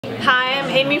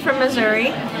came me from Missouri,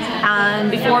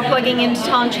 and before plugging into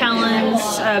Tom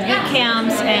Challan's boot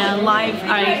camps and live,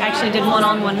 I actually did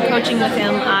one-on-one coaching with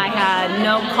him. I had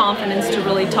no confidence to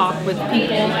really talk with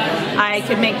people. I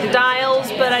could make the dials,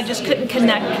 but I just couldn't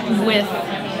connect with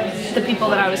the people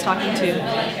that I was talking to.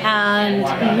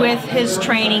 And with his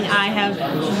training, I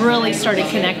have really started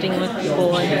connecting with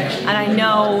people, and I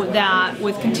know that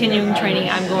with continuing training,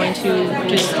 I'm going to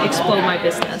just explode my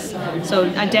business. So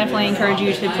I definitely encourage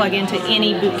you to plug into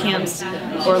any boot camps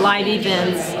or live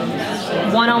events,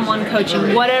 one-on-one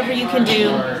coaching, whatever you can do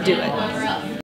it.